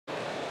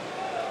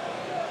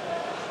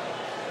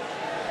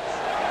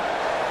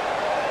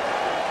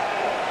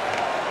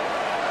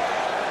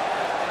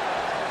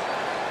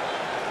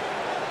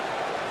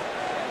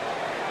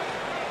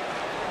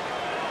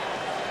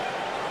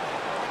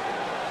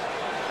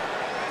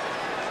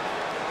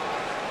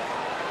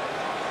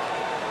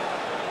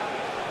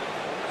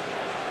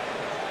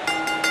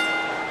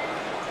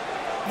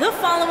The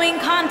following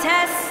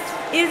contest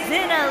is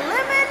an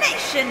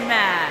elimination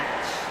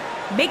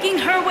match. Making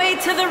her way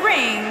to the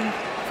ring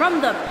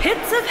from the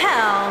pits of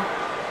hell,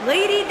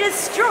 Lady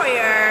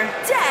Destroyer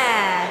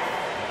Death.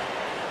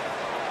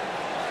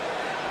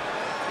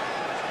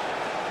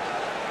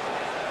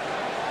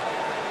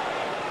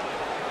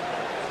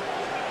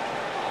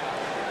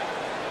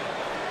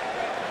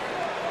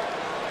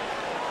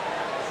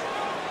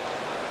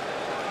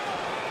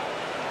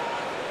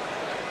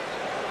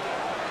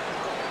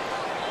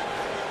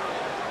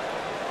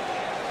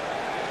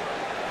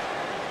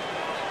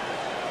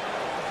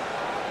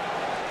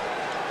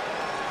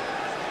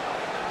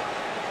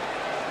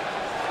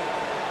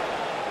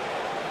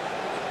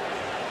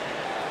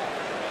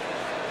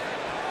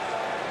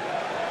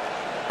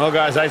 Well,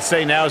 guys, I'd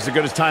say now is as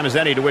good a time as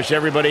any to wish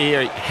everybody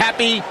here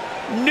Happy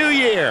New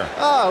Year.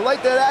 I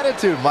like that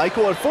attitude,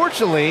 Michael.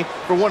 Unfortunately,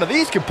 for one of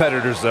these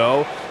competitors,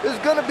 though, there's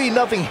going to be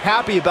nothing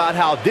happy about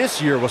how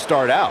this year will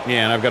start out.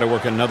 Yeah, and I've got to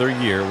work another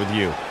year with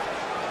you.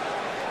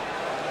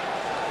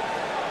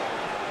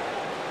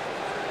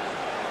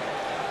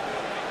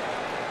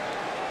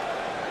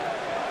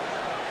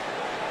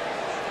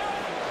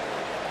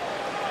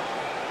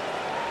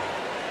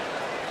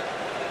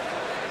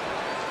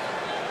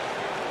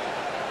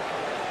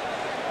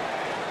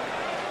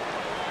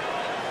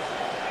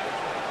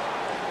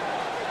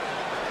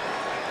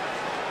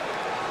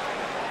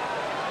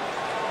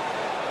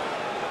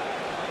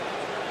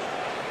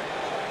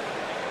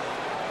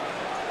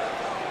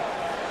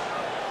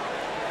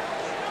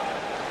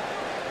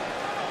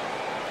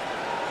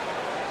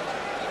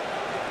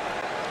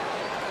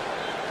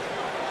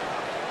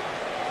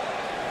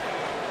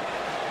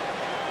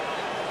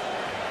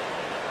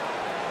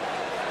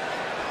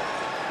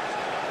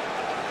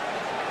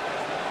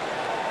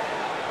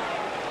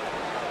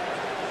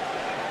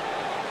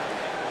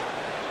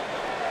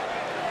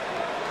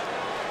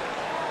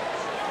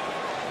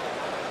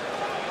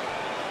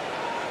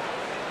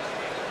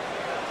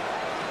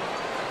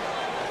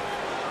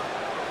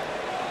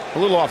 A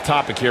little off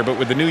topic here, but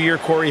with the new year,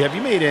 Corey, have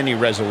you made any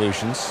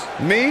resolutions?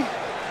 Me?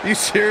 You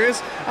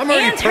serious? I'm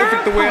already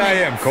perfect the way I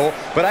am, Cole.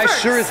 But I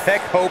sure as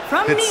heck hope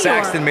that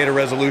Saxton made a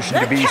resolution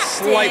to be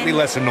slightly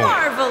less annoying.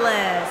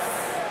 Marvelous.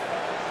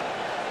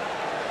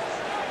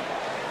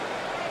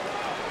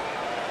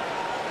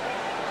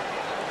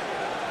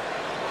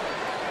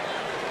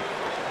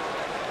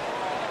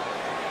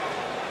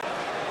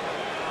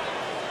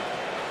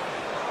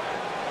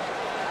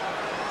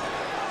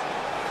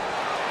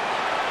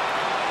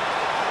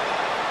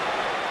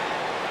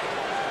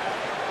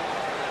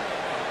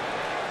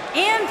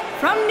 And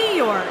from New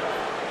York,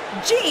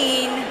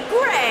 Jean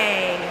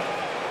Grey.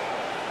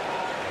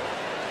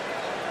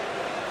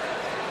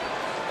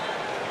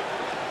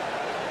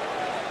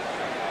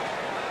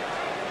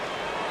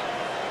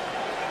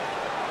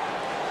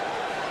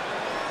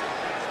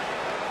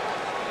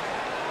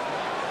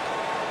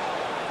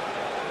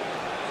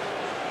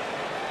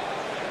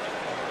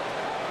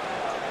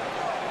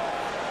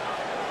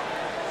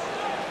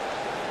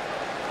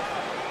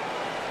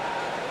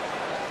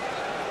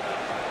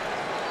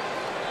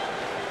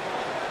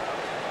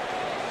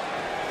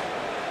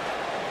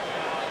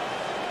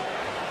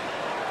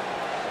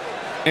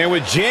 And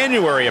with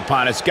January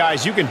upon us,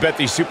 guys, you can bet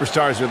these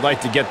superstars would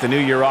like to get the new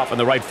year off on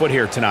the right foot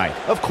here tonight.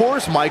 Of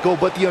course, Michael,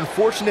 but the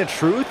unfortunate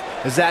truth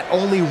is that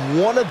only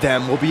one of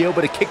them will be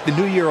able to kick the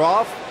new year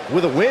off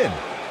with a win.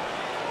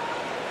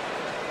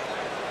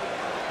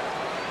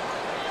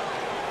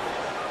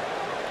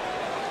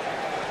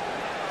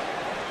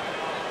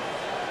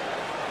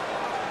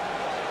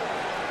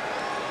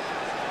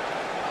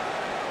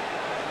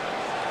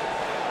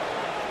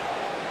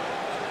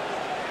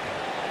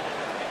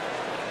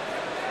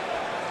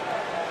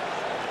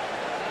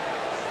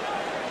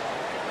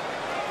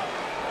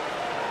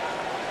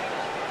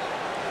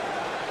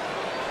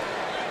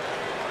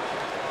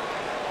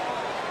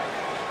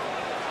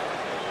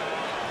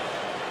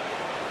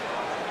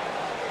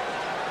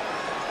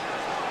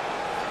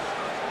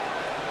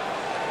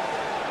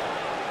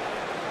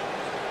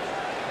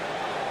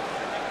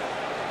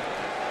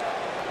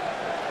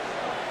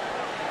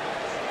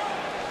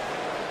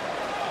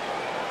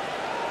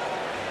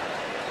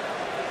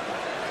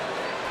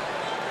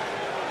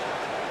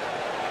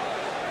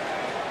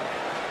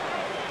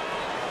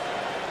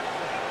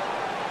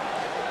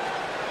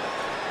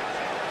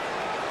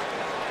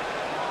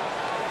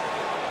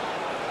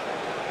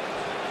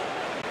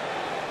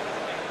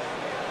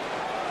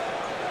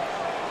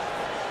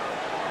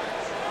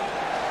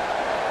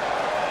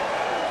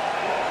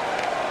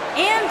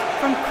 And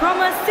from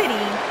Chroma City,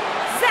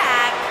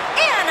 Zach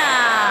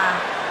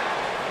Anna.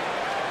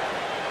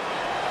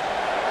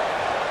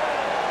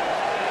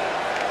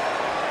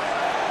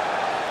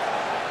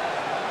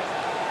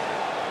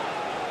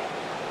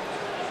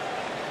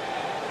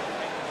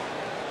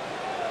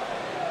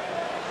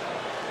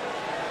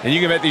 And you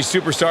can bet these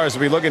superstars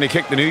will be looking to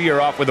kick the new year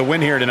off with a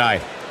win here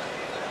tonight.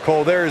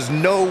 Cole, there is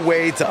no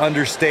way to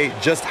understate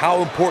just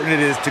how important it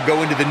is to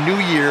go into the new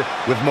year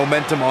with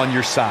momentum on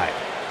your side.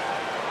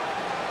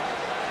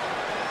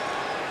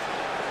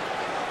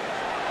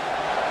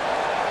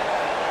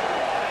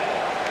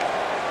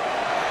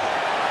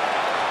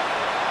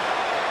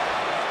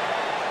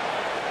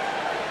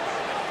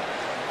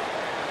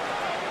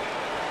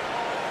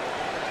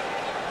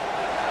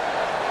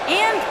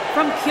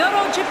 from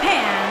Kyoto,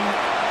 Japan,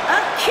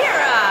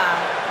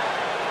 Akira.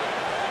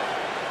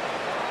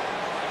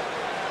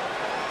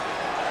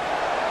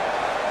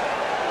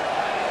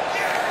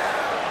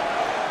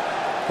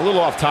 A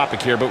little off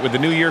topic here, but with the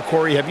new year,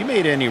 Corey, have you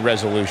made any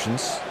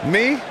resolutions?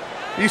 Me?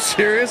 Are you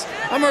serious?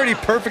 I'm already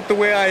perfect the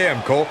way I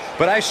am, Cole.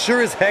 But I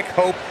sure as heck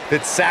hope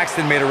that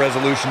Saxton made a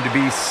resolution to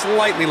be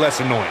slightly less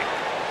annoying.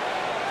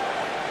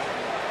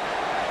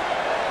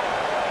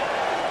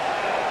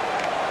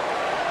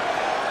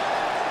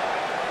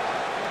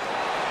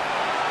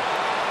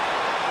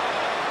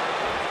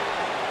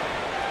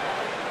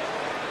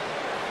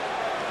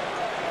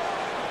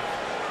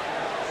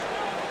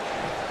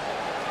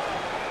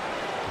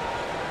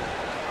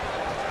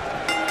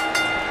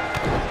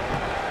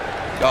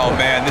 Oh,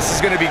 man, this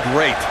is going to be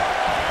great.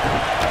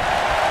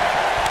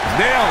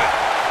 Nailed it.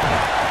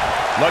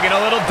 Looking a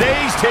little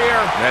dazed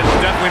here. That's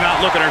definitely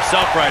not looking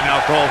herself right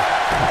now, Cole.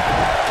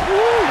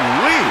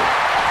 Woo-wee.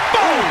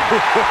 Boom!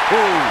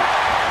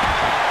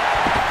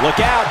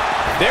 Look out.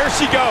 There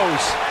she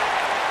goes.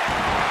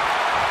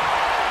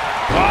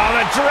 Oh,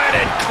 the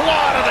dreaded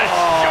claw to the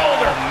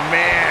shoulder.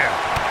 Man.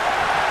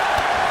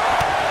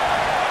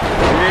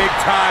 Big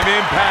time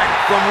impact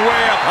from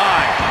way up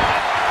high.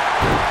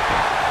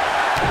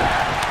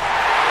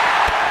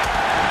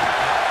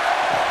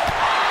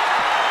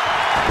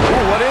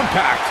 What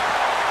impact.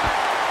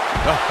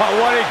 Oh,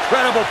 what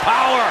incredible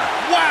power.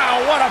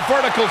 Wow, what a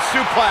vertical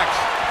suplex.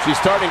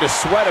 She's starting to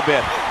sweat a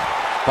bit.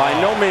 By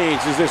no means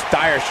is this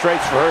dire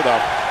straits for her,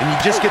 though. And you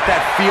just get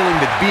that feeling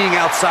that being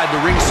outside the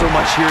ring so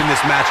much here in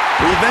this match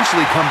will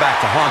eventually come back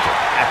to haunt her.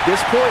 At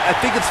this point, I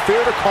think it's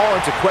fair to call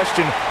into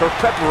question her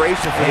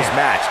preparation for this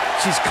match.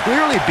 She's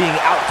clearly being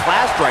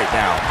outclassed right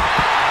now.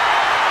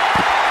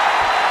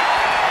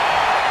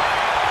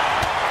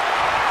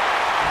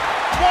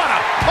 What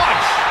a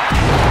punch.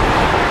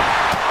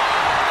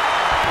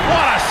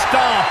 What a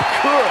stomp.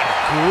 Good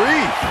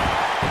grief.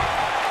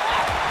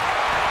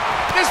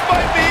 This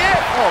might be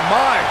it. Oh,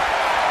 my.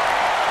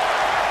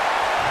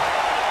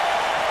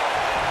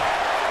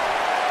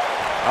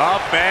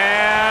 Up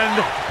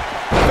and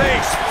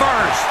face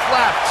first.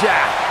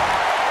 Flapjack.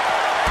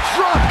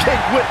 Drop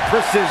kick with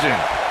precision.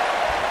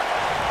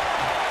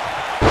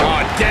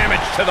 Oh,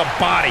 damage to the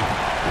body.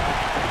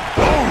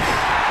 Oof.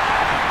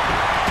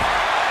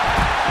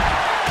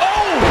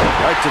 Oh!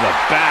 Right to the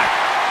back.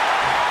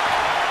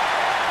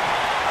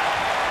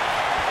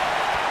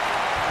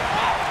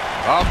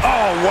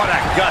 Oh, what a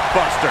gut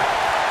buster.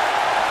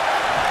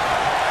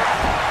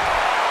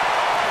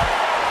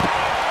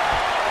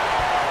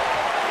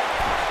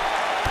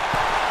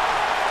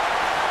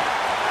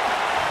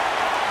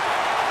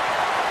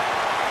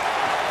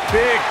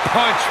 Big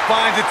punch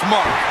finds its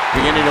mark.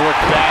 Beginning to look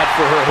bad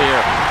for her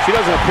here. She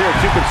doesn't appear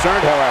too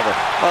concerned, however.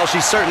 Well,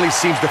 she certainly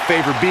seems to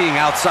favor being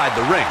outside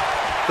the ring.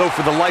 Though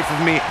for the life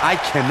of me, I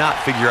cannot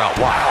figure out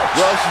why.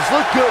 Well, she's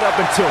looked good up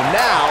until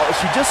now.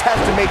 She just has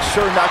to make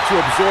sure not to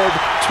absorb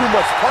too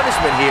much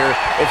punishment here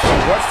if she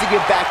wants to get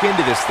back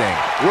into this thing.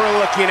 We're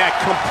looking at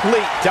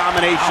complete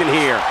domination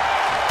here.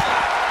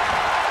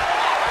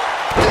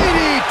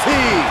 DDT!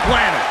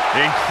 Planet.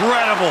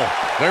 Incredible.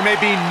 There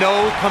may be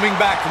no coming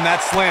back from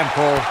that slam,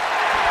 Cole.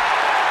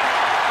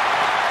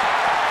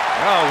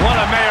 Oh, what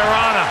a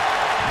Majorana.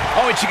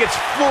 Oh, and she gets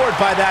floored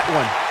by that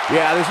one.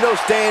 Yeah, there's no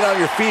staying on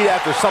your feet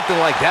after something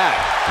like that.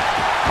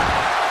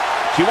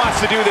 She wants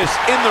to do this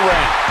in the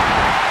ring.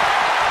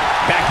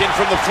 Back in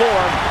from the floor.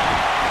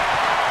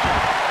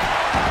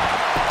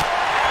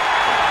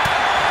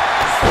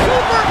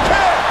 Super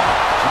kick!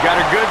 She got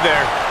her good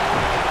there.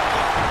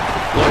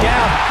 Look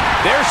out.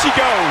 There she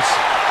goes.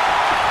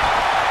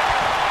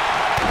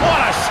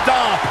 What a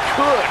stomp.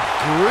 Good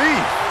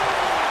grief.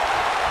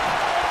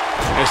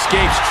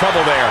 Escapes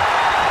trouble there.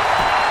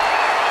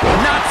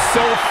 Not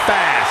so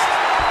fast.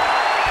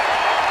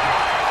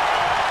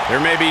 There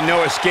may be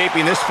no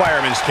escaping this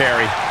fireman's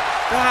carry.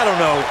 I don't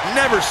know.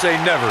 Never say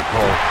never,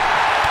 Cole.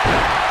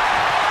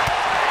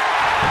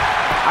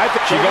 I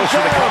think she goes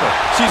for the cover.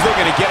 She's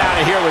looking to get out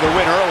of here with a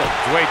win early.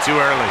 It's way too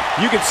early.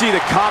 You can see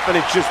the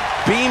confidence just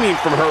beaming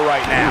from her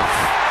right now.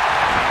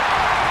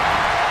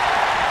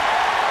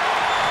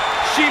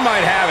 She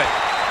might have it.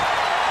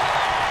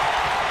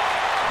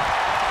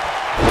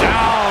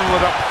 Down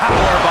with a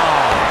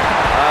powerbomb.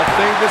 I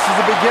think this is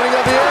the beginning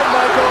of the end,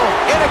 Michael.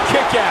 And a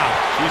kick out.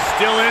 She's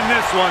still in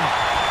this one.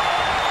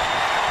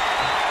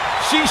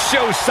 She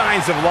shows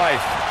signs of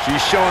life. She's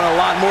showing a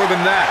lot more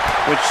than that.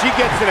 When she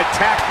gets in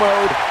attack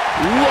mode,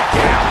 look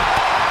out.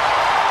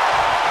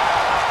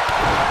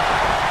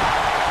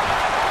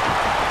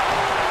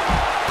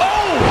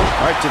 Oh!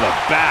 Right to the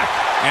back.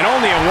 And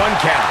only a 1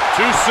 count.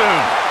 Too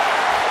soon.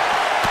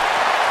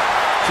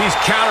 She's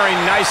countering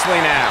nicely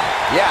now.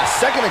 Yeah, a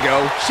second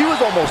ago, she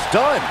was almost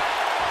done.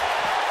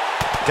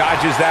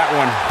 Dodges that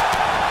one.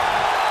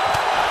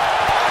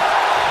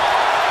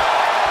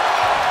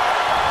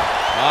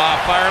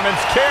 Fireman's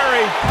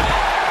carry.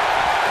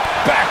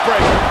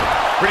 Backbreaker.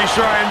 Pretty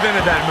sure I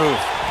invented that move.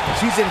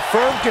 She's in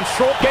firm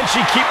control. Can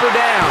she keep her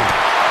down?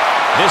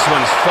 This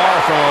one's far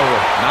from over.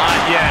 Not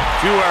yet.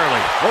 Too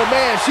early. Oh,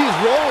 man, she's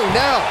rolling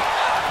now.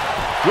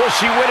 Will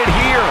she win it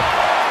here?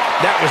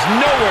 That was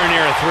nowhere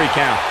near a 3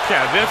 count.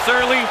 Yeah, this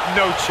early,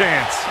 no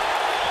chance.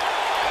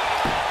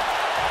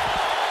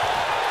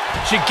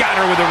 She got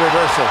her with a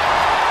reversal.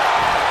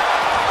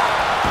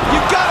 You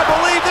gotta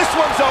believe this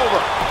one's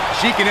over.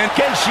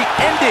 Can she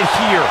end it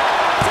here?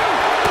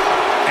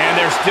 And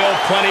there's still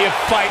plenty of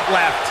fight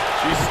left.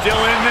 She's still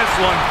in this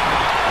one.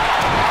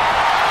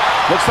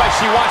 Looks like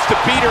she wants to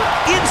beat her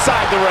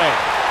inside the ring.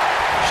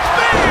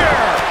 Spear!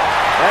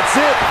 That's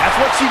it. That's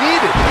what she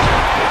needed.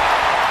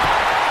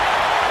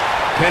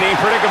 Pinning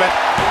predicament.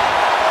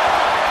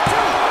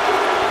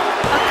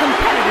 A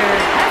competitor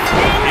has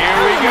been Here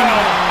we go.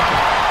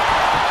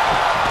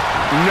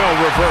 No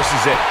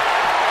reverses it.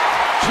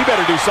 She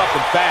better do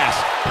something fast.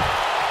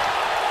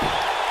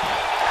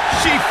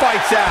 She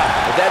fights out.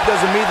 But that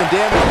doesn't mean the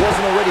damage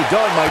wasn't already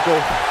done, Michael.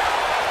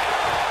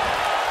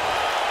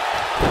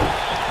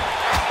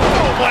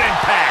 Oh, what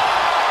impact.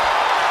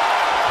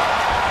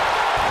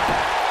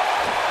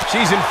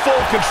 She's in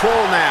full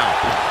control now.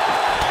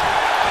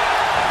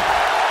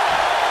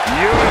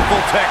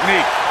 Beautiful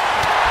technique.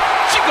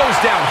 She goes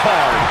down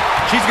hard.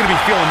 She's going to be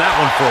feeling that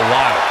one for a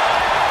while.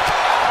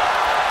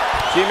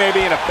 She may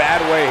be in a bad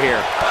way here.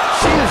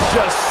 She is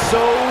just so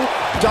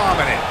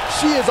dominant.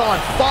 She is on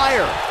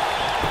fire.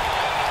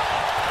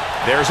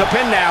 There's a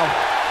pin now.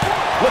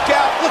 Look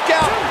out, look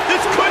out.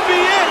 This could be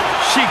it.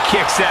 She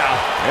kicks out.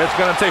 It's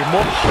going to take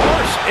more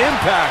harsh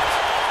impact.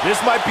 This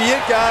might be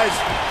it, guys.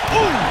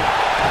 Ooh.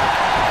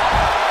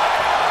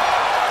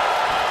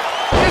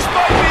 This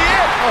might be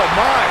it. Oh,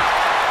 my.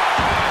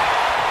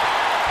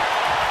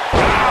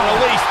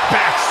 Release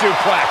back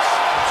suplex.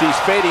 She's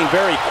fading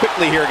very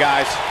quickly here,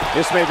 guys.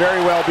 This may very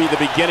well be the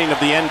beginning of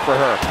the end for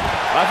her.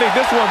 I think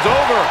this one's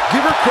over.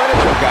 Give her credit,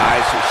 though,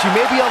 guys. She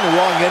may be on the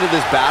wrong end of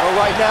this battle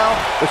right now,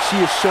 but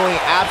she is showing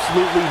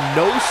absolutely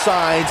no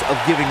signs of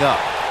giving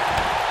up.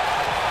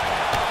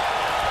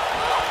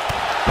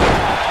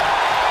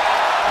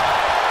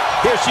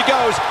 Here she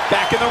goes,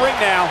 back in the ring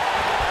now.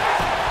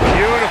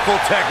 Beautiful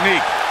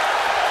technique.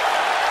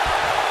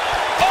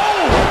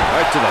 Oh!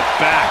 Right to the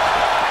back.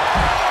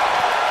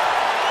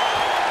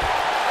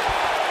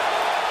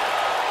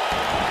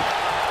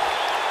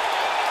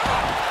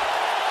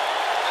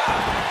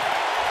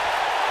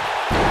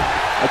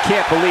 I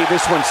can't believe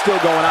this one's still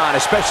going on,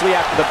 especially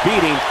after the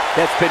beating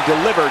that's been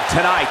delivered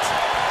tonight.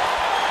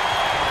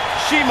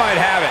 She might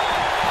have it.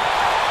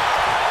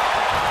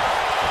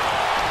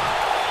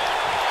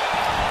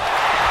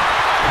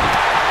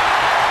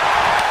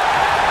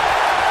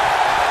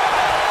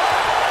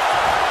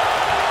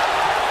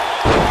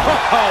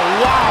 Oh,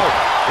 wow.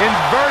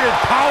 Inverted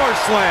power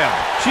slam.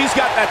 She's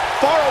got that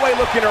faraway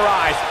look in her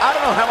eyes. I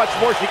don't know how much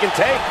more she can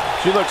take.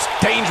 She looks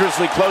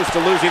dangerously close to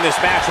losing this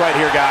match right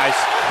here, guys.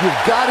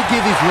 You've got to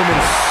give these women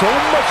so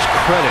much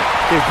credit.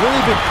 They've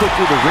really been put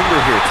through the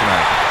ringer here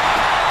tonight.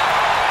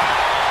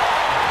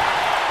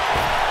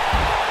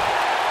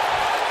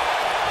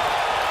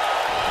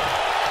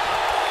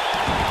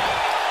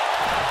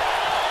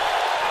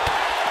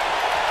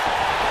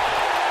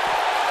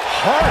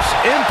 Harsh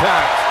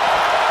impact.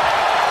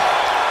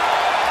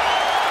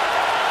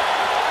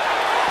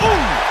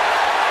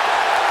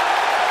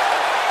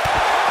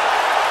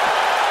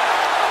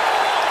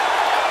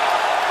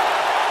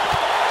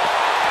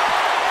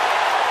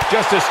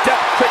 Just a step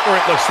quicker,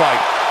 it looks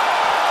like.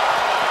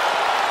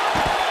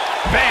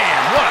 Bam!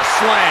 What a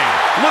slam!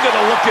 Look at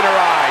the look in her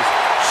eyes.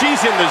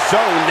 She's in the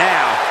zone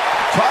now.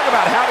 Talk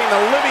about having the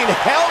living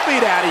hell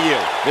beat out of you.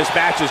 This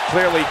match is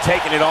clearly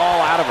taking it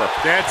all out of her.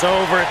 That's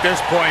over at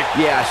this point.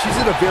 Yeah, she's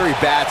in a very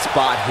bad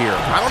spot here.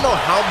 I don't know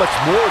how much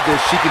more of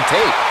this she can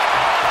take.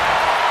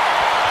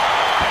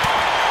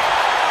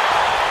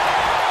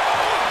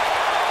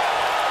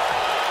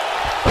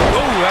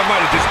 Oh, that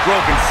might have just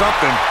broken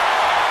something.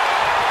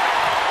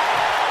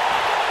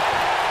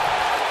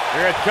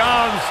 Here it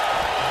comes.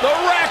 The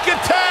rack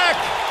attack.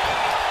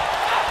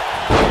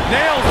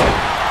 Nails it.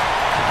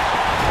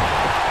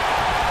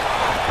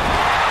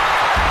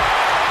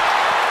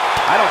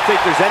 I don't think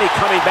there's any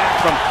coming back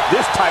from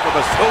this type of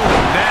a... Oh,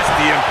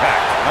 nasty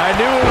impact. I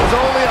knew it was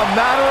only a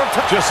matter of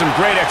time. Just some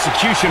great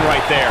execution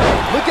right there.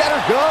 Look at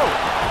her go.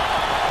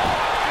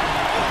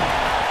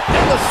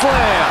 And the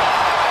slam.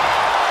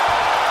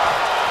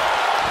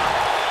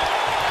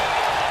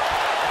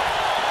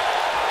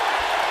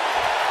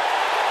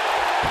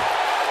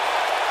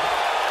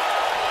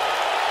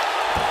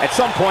 At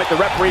some point, the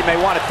referee may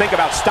want to think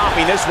about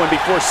stopping this one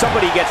before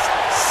somebody gets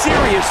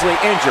seriously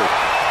injured.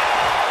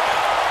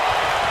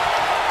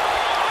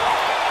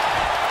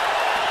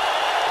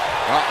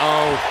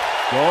 Uh-oh.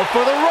 Going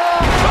for the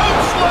run.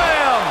 Choke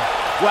slam.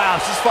 Wow,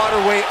 she's fought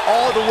her way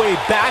all the way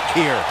back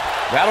here.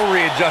 That'll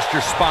readjust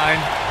your spine.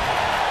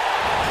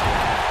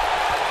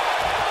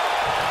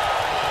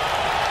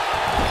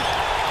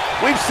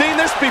 We've seen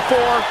this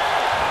before.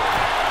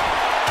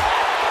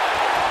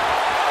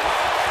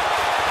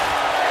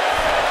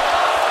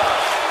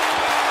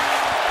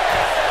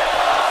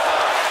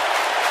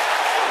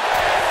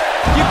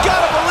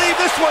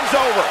 one's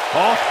over.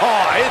 Oh,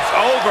 it's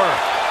over.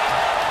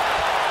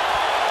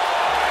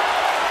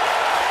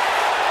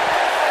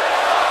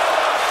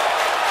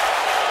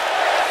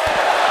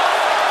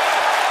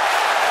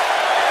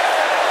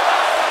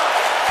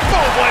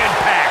 Oh, what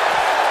impact.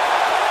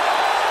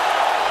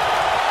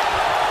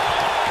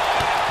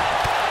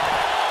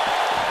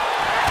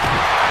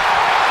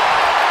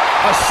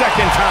 A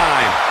second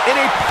time. In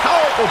a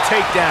powerful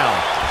takedown.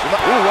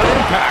 Ooh, what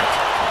impact.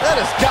 That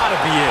has got to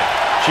be it.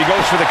 She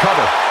goes for the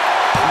cover.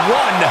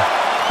 One.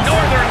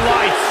 Northern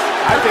Lights.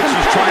 I think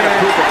she's trying to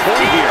prove a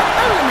point here.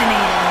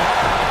 Eliminated.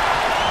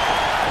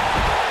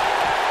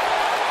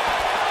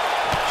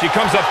 She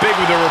comes up big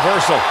with a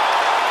reversal.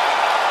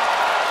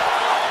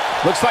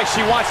 Looks like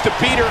she wants to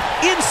beat her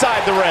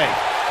inside the ring.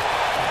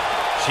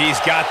 She's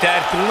got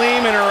that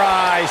gleam in her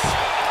eyes.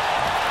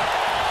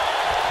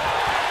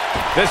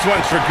 This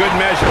one's for good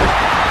measure.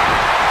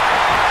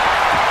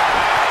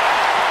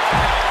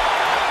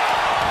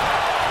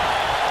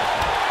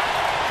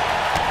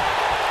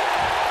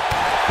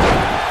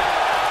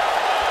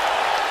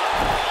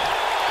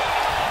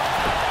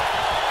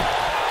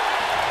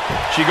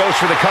 She goes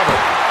for the cover.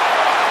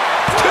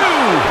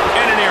 Two!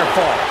 And an air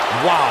fall.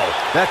 Wow,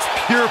 that's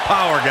pure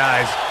power,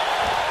 guys.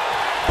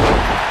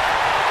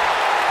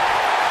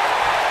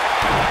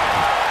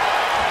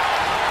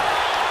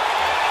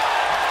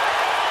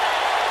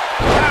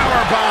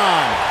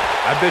 Powerbomb.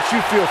 I bet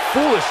you feel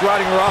foolish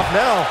riding her off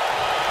now.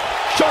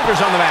 Shoulders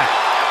on the mat.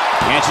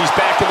 And she's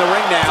back in the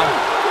ring now.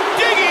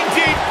 Digging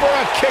deep for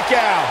a kick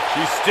out.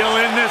 She's still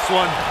in this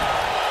one.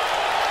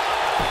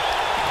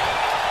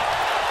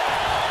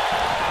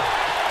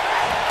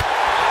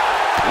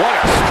 What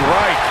a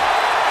strike.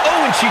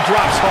 Oh, and she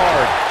drops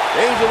hard.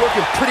 Things are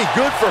looking pretty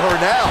good for her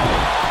now.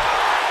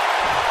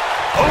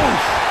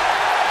 Oof.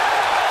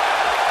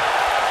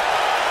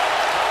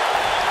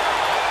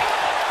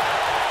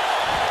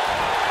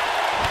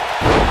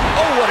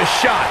 Oh, what a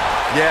shot.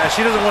 Yeah,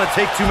 she doesn't want to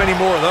take too many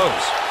more of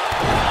those.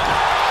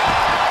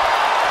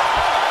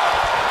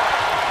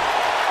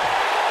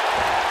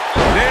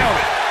 Nailed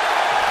it.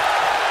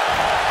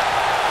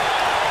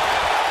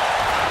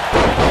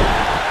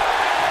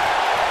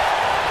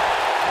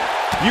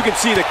 You can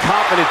see the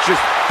confidence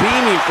just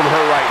beaming from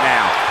her right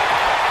now.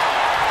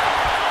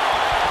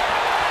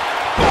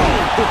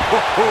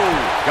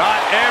 Got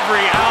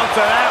every ounce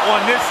of that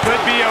one. This could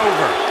be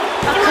over.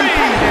 A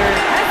competitor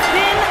has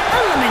been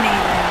eliminated.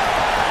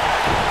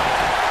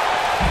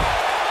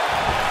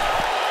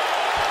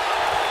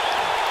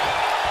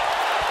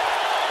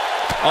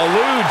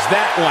 Eludes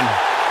that one.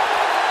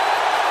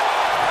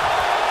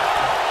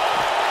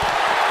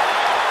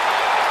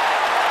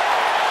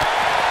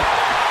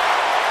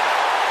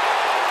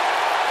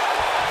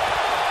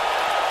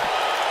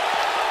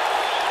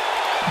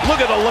 Look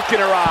at the look in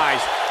her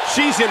eyes.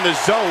 She's in the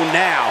zone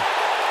now.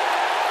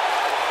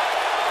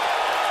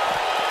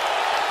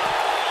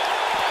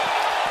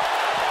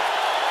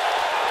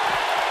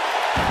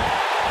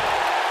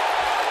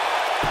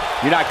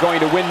 You're not going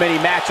to win many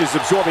matches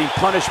absorbing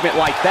punishment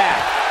like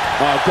that.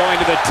 Going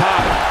to the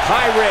top,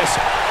 high risk.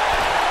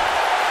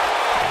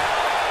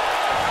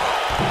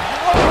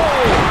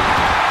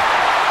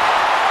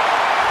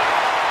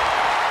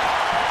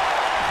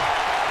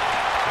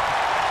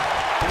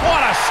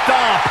 What a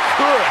stomp.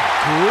 Good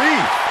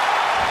grief.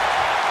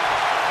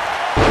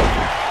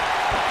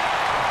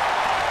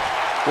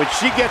 When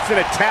she gets in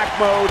attack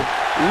mode,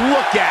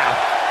 look out.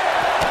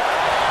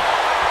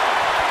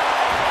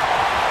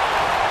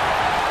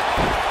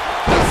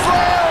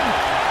 Slam!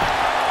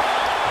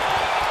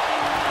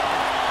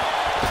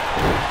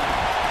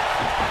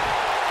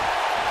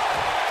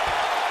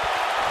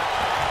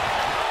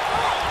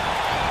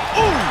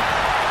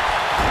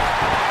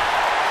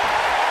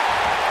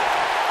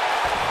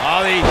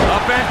 Oh, the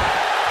up and.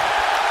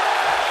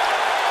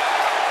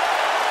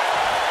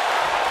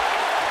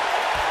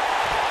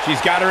 She's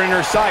got her in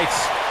her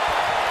sights.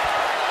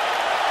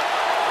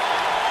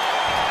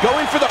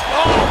 Going for the,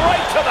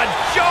 right to the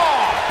jaw.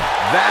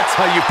 That's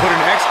how you put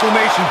an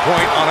exclamation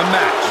point on a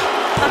match.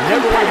 A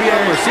Never want to be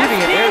on the competitor receiving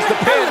has end. There's the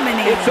been pin.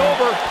 eliminated. It's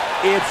over.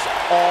 It's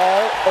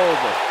all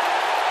over.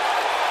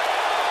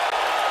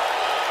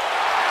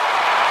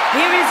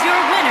 Here is your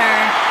winner,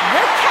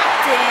 the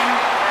Captain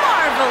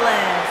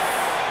Marvelous.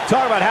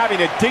 Talk about having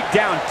to dig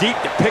down deep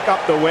to pick up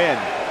the win.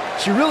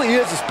 She really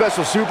is a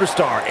special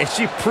superstar, and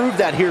she proved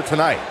that here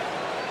tonight.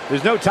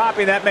 There's no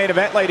topping that main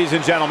event, ladies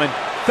and gentlemen.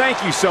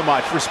 Thank you so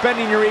much for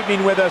spending your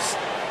evening with us.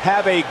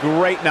 Have a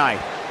great night.